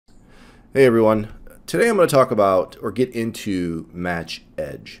Hey everyone, today I'm going to talk about or get into match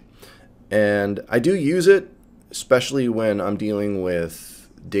edge. And I do use it, especially when I'm dealing with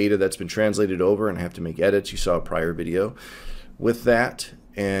data that's been translated over and I have to make edits. You saw a prior video with that.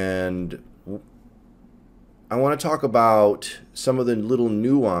 And I want to talk about some of the little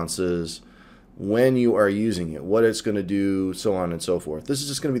nuances when you are using it, what it's going to do, so on and so forth. This is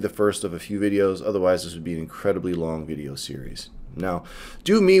just going to be the first of a few videos, otherwise this would be an incredibly long video series. Now,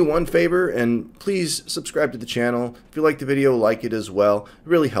 do me one favor and please subscribe to the channel. If you like the video, like it as well. It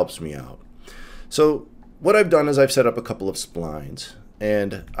really helps me out. So what I've done is I've set up a couple of splines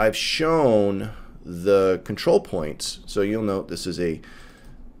and I've shown the control points. So you'll note this is a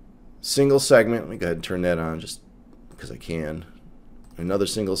single segment. Let me go ahead and turn that on just because I can. Another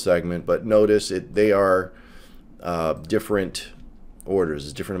single segment, but notice they are different orders.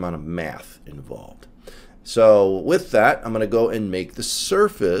 There's a different amount of math involved. So with that, I'm going to go and make the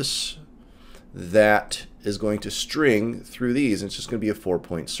surface that is going to string through these. And it's just going to be a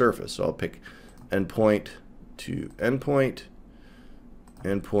 4-point surface. So I'll pick endpoint to endpoint,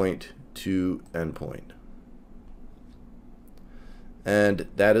 endpoint to endpoint. And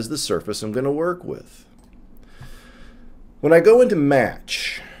that is the surface I'm going to work with. When I go into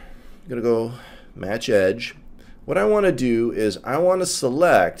match, I'm going to go match edge. What I want to do is I want to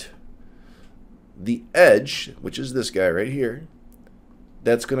select the edge, which is this guy right here,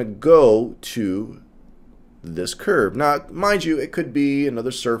 that's going to go to this curve. Now, mind you, it could be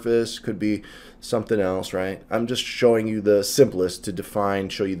another surface, could be something else, right? I'm just showing you the simplest to define,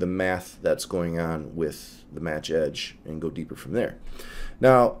 show you the math that's going on with the match edge and go deeper from there.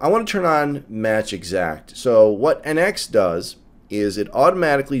 Now, I want to turn on match exact. So what NX does is it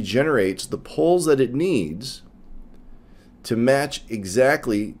automatically generates the poles that it needs to match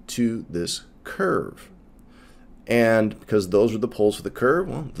exactly to this curve. And because those are the poles for the curve,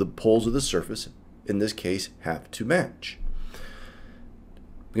 well, the poles of the surface in this case have to match.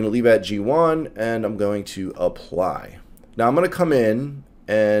 I'm going to leave at G1 and I'm going to apply. Now I'm going to come in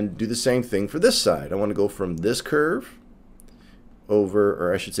and do the same thing for this side. I want to go from this curve over,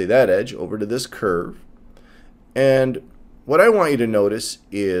 or I should say that edge, over to this curve. And what I want you to notice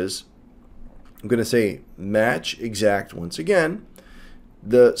is I'm going to say match exact once again.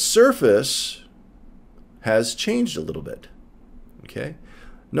 The surface has changed a little bit. Okay,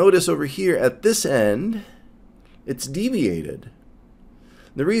 notice over here at this end it's deviated.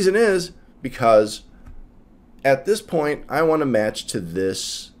 The reason is because at this point I want to match to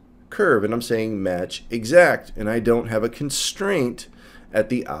this curve and I'm saying match exact and I don't have a constraint at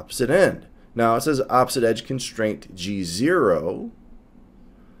the opposite end. Now it says opposite edge constraint G0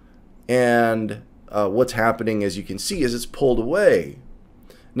 and what's happening, as you can see, is it's pulled away.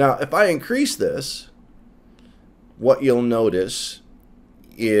 Now, if I increase this, what you'll notice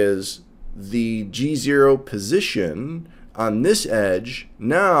is the G0 position on this edge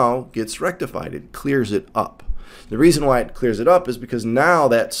now gets rectified. It clears it up. The reason why it clears it up is because now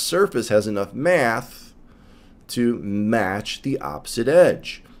that surface has enough math to match the opposite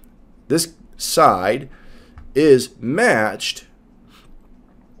edge. This side is matched,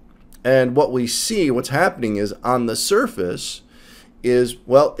 and what we see, what's happening is on the surface, is,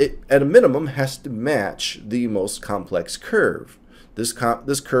 well, it at a minimum has to match the most complex curve. This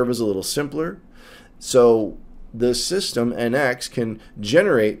curve is a little simpler, so the system NX can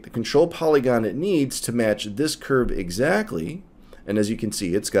generate the control polygon it needs to match this curve exactly. And as you can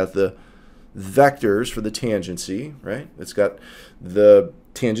see, it's got the vectors for the tangency, right? It's got the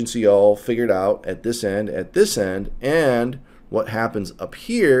tangency all figured out at this end, and what happens up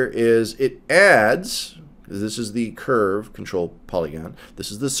here is it adds. This is the curve control polygon. This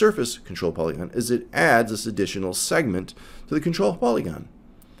is the surface control polygon. Is it adds this additional segment to the control polygon.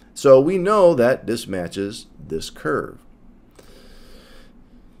 So we know that this matches this curve.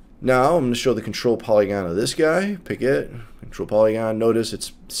 Now I'm going to show the control polygon of this guy. Pick it. Control polygon. Notice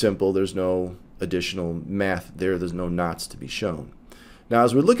it's simple. There's no additional math there. There's no knots to be shown. Now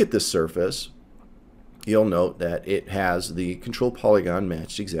as we look at this surface, you'll note that it has the control polygon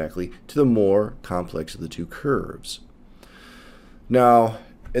matched exactly to the more complex of the two curves. Now,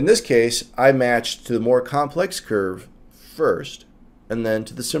 in this case, I matched to the more complex curve first, and then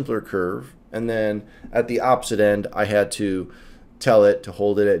to the simpler curve, and then at the opposite end, I had to tell it to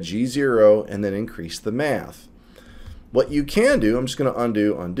hold it at G0 and then increase the math. What you can do, I'm just going to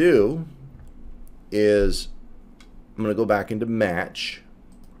undo, is I'm going to go back into match.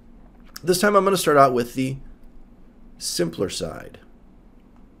 This time I'm going to start out with the simpler side.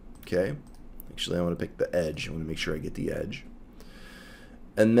 Okay, actually I want to pick the edge. I want to make sure I get the edge.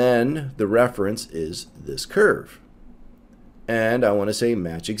 And then the reference is this curve. And I want to say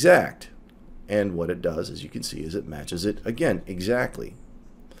match exact. And what it does, as you can see, is it matches it again exactly.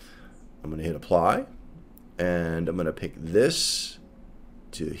 I'm going to hit apply, and I'm going to pick this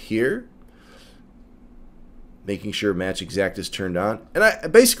to here, making sure match exact is turned on. And I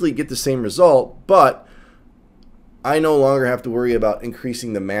basically get the same result, but I no longer have to worry about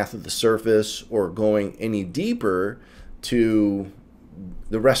increasing the math of the surface or going any deeper to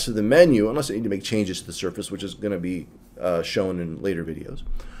the rest of the menu, unless I need to make changes to the surface, which is going to be shown in later videos.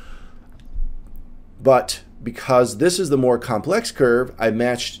 But because this is the more complex curve, I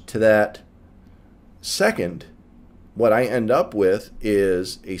matched to that second. What I end up with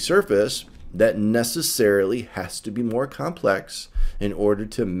is a surface that necessarily has to be more complex in order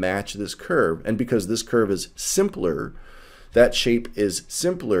to match this curve. And because this curve is simpler, that shape is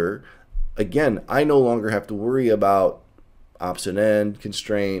simpler, again, I no longer have to worry about opposite end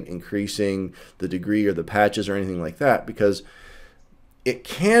constraint, increasing the degree or the patches or anything like that, because it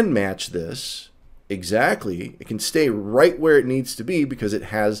can match this exactly. It can stay right where it needs to be because it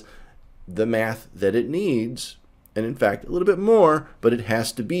has the math that it needs, and in fact a little bit more, but it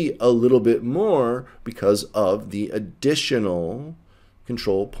has to be a little bit more because of the additional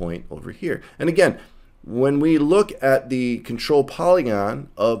control point over here. And again, when we look at the control polygon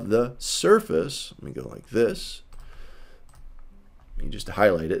of the surface, let me go like this. Let me just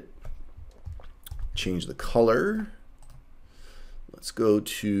highlight it, change the color. Let's go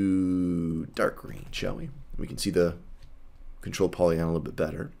to dark green, shall we? We can see the control polygon a little bit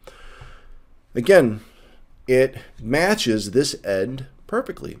better. Again, it matches this end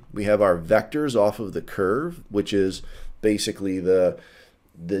perfectly. We have our vectors off of the curve, which is basically the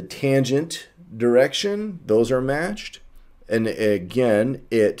tangent direction. Those are matched. And again,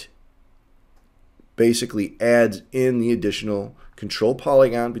 it basically adds in the additional control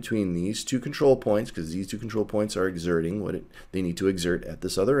polygon between these two control points, because these two control points are exerting what they need to exert at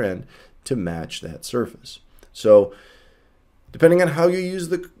this other end to match that surface. So depending on how you use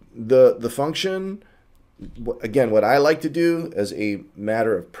the function, again, what I like to do as a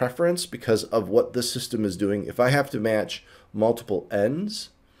matter of preference, because of what this system is doing, if I have to match multiple ends,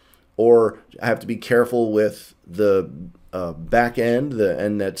 or I have to be careful with the back end, the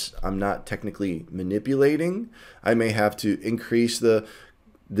end that I'm not technically manipulating, I may have to increase the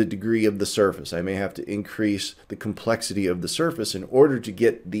degree of the surface. I may have to increase the complexity of the surface in order to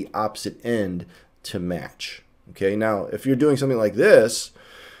get the opposite end to match. Okay, now if you're doing something like this,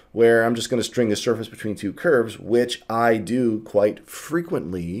 where I'm just going to string a surface between two curves, which I do quite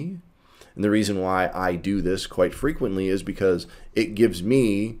frequently, and the reason why I do this quite frequently is because it gives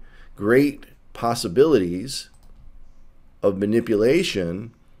me great possibilities of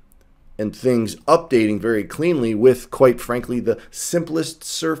manipulation and things updating very cleanly with, quite frankly, the simplest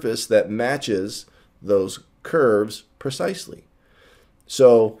surface that matches those curves precisely.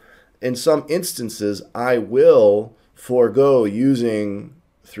 So in some instances, I will forego using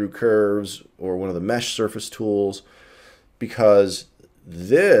through curves or one of the mesh surface tools, because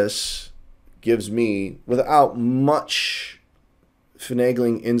this gives me, without much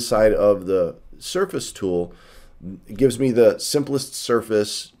finagling inside of the surface tool, it gives me the simplest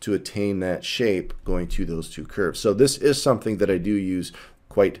surface to attain that shape going to those two curves. So this is something that I do use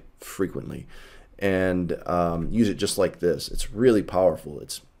quite frequently, and use it just like this. It's really powerful.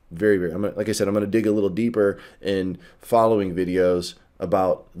 It's very, very, like I said, I'm going to dig a little deeper in following videos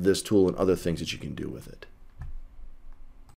about this tool and other things that you can do with it.